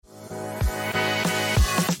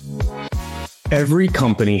Every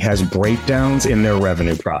company has breakdowns in their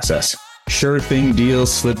revenue process. Sure thing deals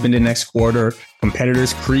slip into next quarter,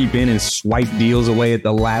 competitors creep in and swipe deals away at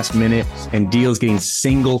the last minute, and deals getting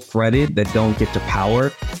single threaded that don't get to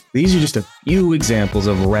power. These are just a few examples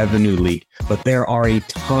of revenue leak, but there are a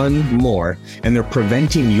ton more, and they're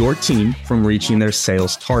preventing your team from reaching their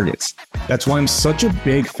sales targets. That's why I'm such a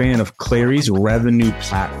big fan of Clary's revenue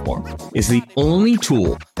platform. It's the only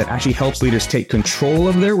tool that actually helps leaders take control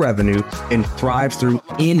of their revenue and thrive through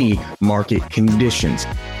any market conditions,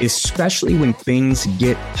 especially when things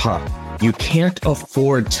get tough. You can't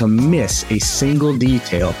afford to miss a single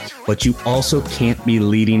detail, but you also can't be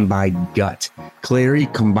leading by gut. Clary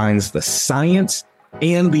combines the science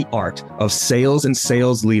and the art of sales and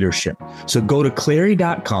sales leadership. So go to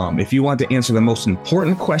Clary.com if you want to answer the most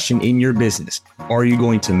important question in your business. Are you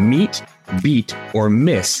going to meet, beat, or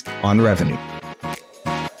miss on revenue?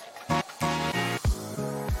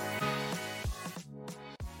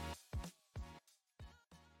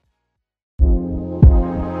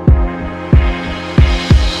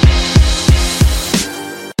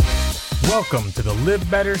 Welcome to the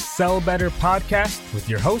Live Better, Sell Better podcast with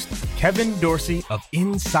your host, Kevin Dorsey of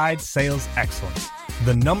Inside Sales Excellence,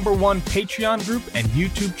 the #1 Patreon group and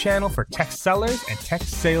YouTube channel for tech sellers and tech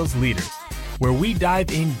sales leaders, where we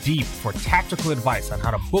dive in deep for tactical advice on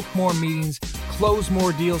how to book more meetings, close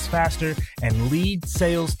more deals faster, and lead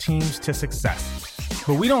sales teams to success.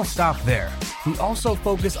 But we don't stop there. We also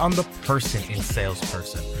focus on the person in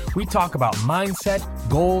salesperson. We talk about mindset,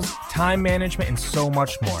 goals, time management, and so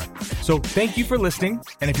much more. So thank you for listening.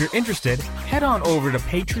 And if you're interested, head on over to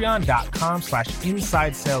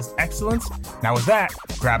patreon.com/inside sales excellence. Now with that,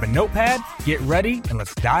 grab a notepad, get ready, and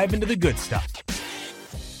let's dive into the good stuff.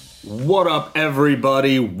 What up,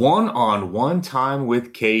 everybody? One-on-one time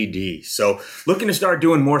with KD. So looking to start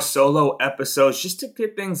doing more solo episodes just to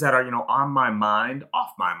get things that are, on my mind,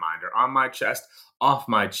 off my mind, or on my chest, off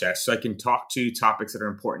my chest, so I can talk to topics that are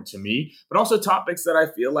important to me, but also topics that I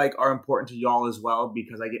feel like are important to y'all as well,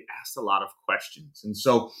 because I get asked a lot of questions. And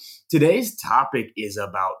so today's topic is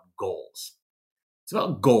about goals. It's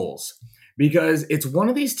about goals. Because it's one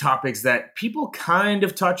of these topics that people kind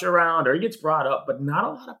of touch around or it gets brought up, but not a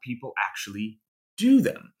lot of people actually do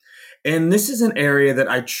them. And this is an area that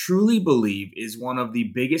I truly believe is one of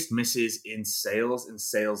the biggest misses in sales and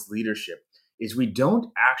sales leadership, is we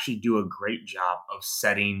don't actually do a great job of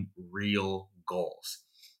setting real goals.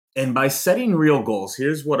 And by setting real goals,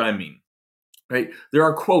 here's what I mean, right? There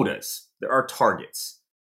are quotas, there are targets.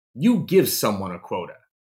 You give someone a quota.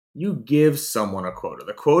 You give someone a quota.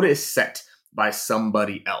 The quota is set by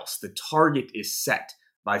somebody else. The target is set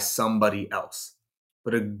by somebody else.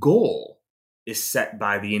 But a goal is set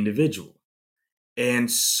by the individual.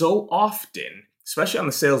 And so often, especially on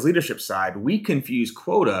the sales leadership side, we confuse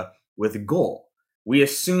quota with goal. We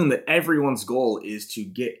assume that everyone's goal is to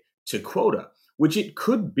get to quota, which it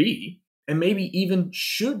could be, and maybe even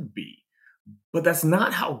should be. But that's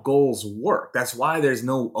not how goals work. That's why there's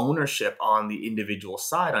no ownership on the individual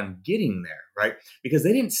side on getting there, right? Because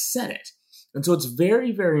they didn't set it. And so it's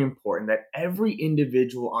very, very important that every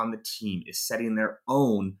individual on the team is setting their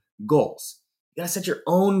own goals. You gotta set your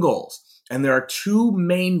own goals. And there are two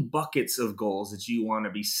main buckets of goals that you want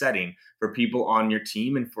to be setting for people on your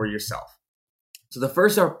team and for yourself. So the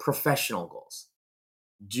first are professional goals.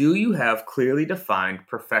 Do you have clearly defined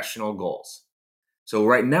professional goals? So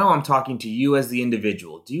right now I'm talking to you as the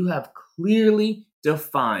individual. Do you have clearly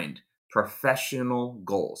defined professional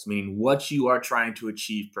goals, meaning what you are trying to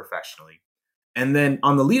achieve professionally? And then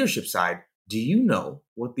on the leadership side, do you know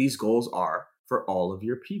what these goals are for all of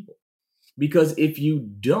your people? Because if you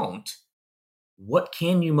don't, what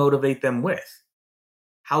can you motivate them with?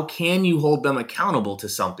 How can you hold them accountable to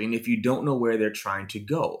something if you don't know where they're trying to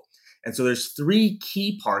go? And so there's 3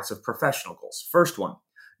 key parts of professional goals. First one,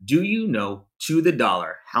 do you know to the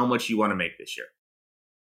dollar how much you want to make this year?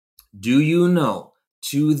 Do you know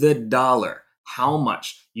to the dollar how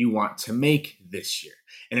much you want to make this year?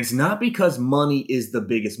 And it's not because money is the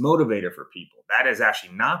biggest motivator for people. That is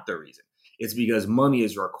actually not the reason. It's because money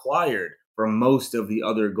is required for most of the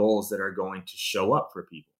other goals that are going to show up for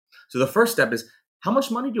people. So the first step is, how much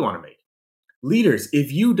money do you want to make? Leaders,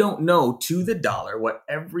 if you don't know to the dollar what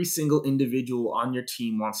every single individual on your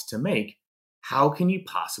team wants to make, how can you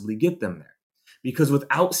possibly get them there? Because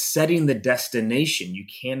without setting the destination, you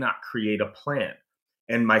cannot create a plan.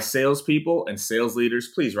 And my salespeople and sales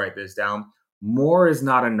leaders, please write this down. More is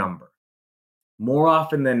not a number. More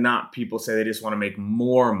often than not, people say they just want to make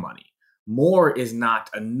more money. More is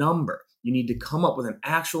not a number. You need to come up with an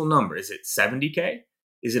actual number. Is it 70K?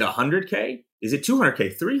 Is it 100K? Is it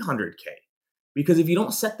 200K? 300K? Because if you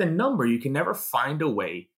don't set the number, you can never find a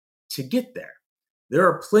way to get there. There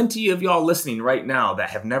are plenty of y'all listening right now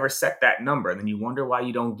that have never set that number, and then you wonder why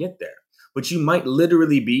you don't get there. But you might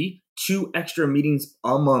literally be 2 extra meetings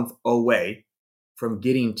a month away from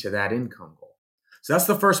getting to that income goal. So that's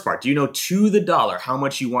the first part. Do you know to the dollar how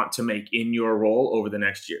much you want to make in your role over the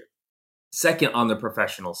next year? Second, on the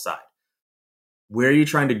professional side, where are you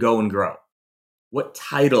trying to go and grow? What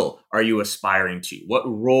title are you aspiring to? What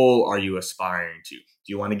role are you aspiring to? Do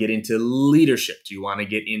you want to get into leadership? Do you want to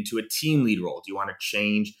get into a team lead role? Do you want to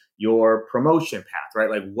change your promotion path, right?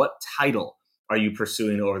 Like what title are you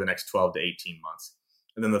pursuing over the next 12 to 18 months?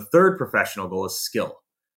 And then the third professional goal is skill.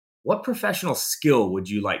 What professional skill would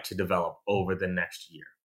you like to develop over the next year?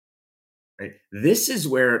 Right? This is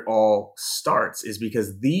where it all starts, is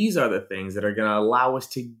because these are the things that are going to allow us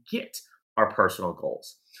to get our personal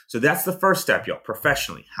goals. So that's the first step, y'all.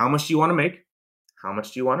 Professionally, how much do you want to make? How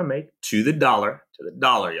much do you want to make? To the dollar,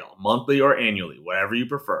 y'all. Monthly or annually, whatever you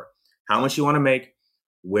prefer. How much you want to make?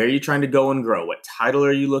 Where are you trying to go and grow? What title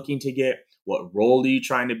are you looking to get? What role are you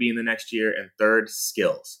trying to be in the next year? And third,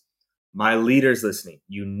 skills. My leaders listening,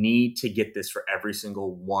 you need to get this for every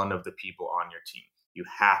single one of the people on your team. You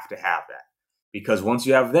have to have that. Because once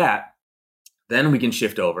you have that, then we can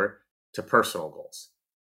shift over to personal goals.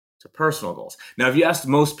 Now, if you asked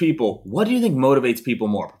most people, what do you think motivates people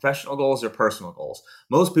more, professional goals or personal goals?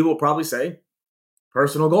 Most people will probably say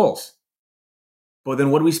personal goals. But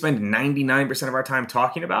then what do we spend 99% of our time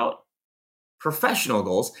talking about? Professional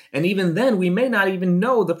goals. And even then, we may not even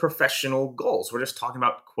know the professional goals. We're just talking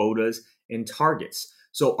about quotas and targets.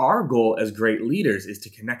 So our goal as great leaders is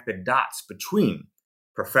to connect the dots between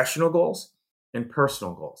professional goals and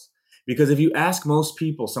personal goals. Because if you ask most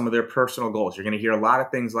people some of their personal goals, you're going to hear a lot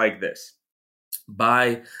of things like this.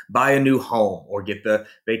 Buy a new home or get the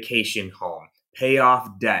vacation home, pay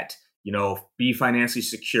off debt, be financially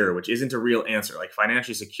secure, which isn't a real answer. Like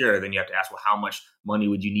financially secure, then you have to ask, well, how much money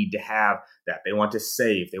would you need to have that? They want to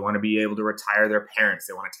save. They want to be able to retire their parents.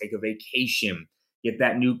 They want to take a vacation, get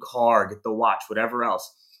that new car, get the watch, whatever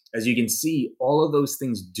else. As you can see, all of those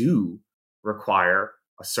things do require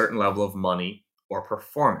a certain level of money or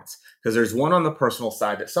performance. Because there's one on the personal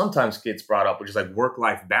side that sometimes gets brought up, which is like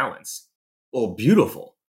work-life balance. Well,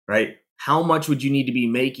 beautiful, right? How much would you need to be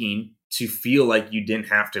making to feel like you didn't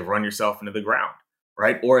have to run yourself into the ground,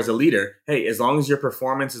 right? Or as a leader, hey, as long as your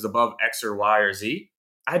performance is above X or Y or Z,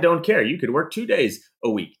 I don't care. You could work 2 days a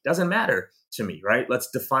week. Doesn't matter to me, right?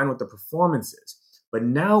 Let's define what the performance is. But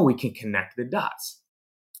now we can connect the dots.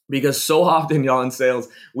 Because so often, y'all, in sales,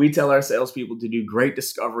 we tell our salespeople to do great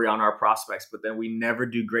discovery on our prospects, but then we never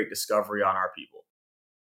do great discovery on our people.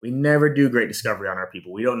 We never do great discovery on our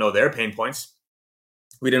people. We don't know their pain points.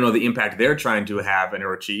 We don't know the impact they're trying to have and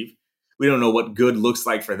or achieve. We don't know what good looks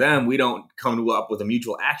like for them. We don't come up with a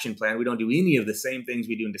mutual action plan. We don't do any of the same things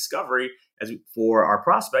we do in discovery for our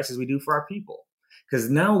prospects as we do for our people. Because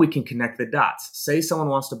now we can connect the dots. Say someone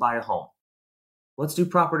wants to buy a home. Let's do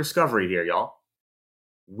proper discovery here, y'all.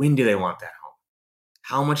 When do they want that home?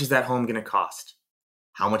 How much is that home going to cost?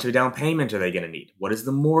 How much of a down payment are they going to need? What is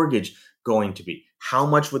the mortgage going to be? How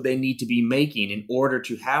much would they need to be making in order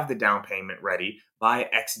to have the down payment ready by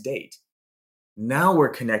X date? Now we're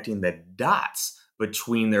connecting the dots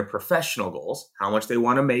between their professional goals, how much they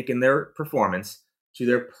want to make in their performance, to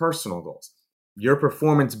their personal goals. Your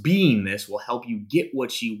performance being this will help you get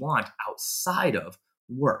what you want outside of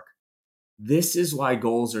work. This is why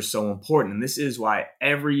goals are so important. And this is why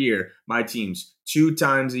every year, my teams, 2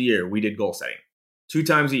 times a year, we did goal setting. 2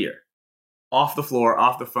 times a year. Off the floor,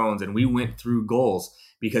 off the phones, and we went through goals.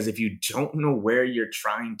 Because if you don't know where you're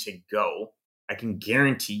trying to go, I can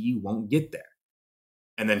guarantee you won't get there.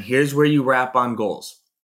 And then here's where you wrap on goals.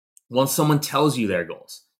 Once someone tells you their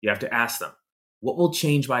goals, you have to ask them, what will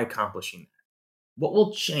change by accomplishing that? What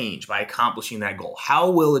will change by accomplishing that goal?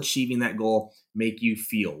 How will achieving that goal make you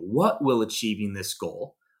feel? What will achieving this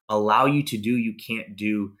goal allow you to do you can't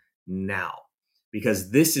do now?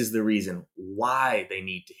 Because this is the reason why they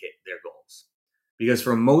need to hit their goals. Because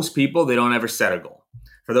for most people, they don't ever set a goal.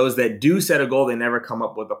 For those that do set a goal, they never come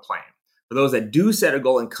up with a plan. For those that do set a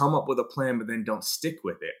goal and come up with a plan, but then don't stick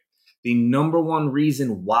with it, the number one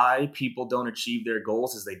reason why people don't achieve their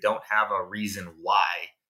goals is they don't have a reason why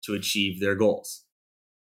to achieve their goals.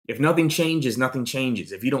 If nothing changes, nothing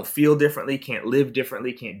changes. If you don't feel differently, can't live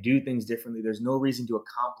differently, can't do things differently, there's no reason to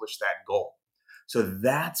accomplish that goal. So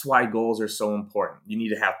that's why goals are so important. You need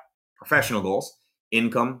to have professional goals,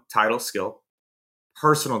 income, title, skill,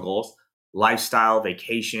 personal goals, lifestyle,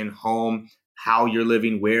 vacation, home, how you're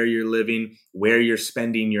living, where you're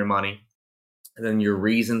spending your money, and then your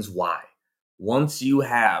reasons why. Once you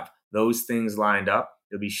have those things lined up,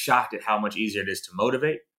 you'll be shocked at how much easier it is to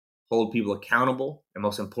motivate, hold people accountable, and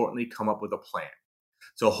most importantly, come up with a plan.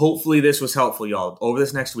 So hopefully this was helpful, y'all. Over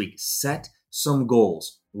this next week, set some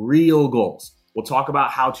goals, real goals. We'll talk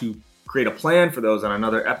about how to create a plan for those on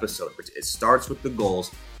another episode. But it starts with the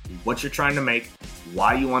goals, what you're trying to make,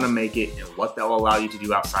 why you want to make it, and what that will allow you to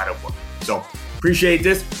do outside of work. So appreciate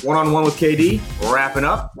this one-on-one with KD. We're wrapping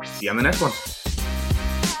up. See you on the next one.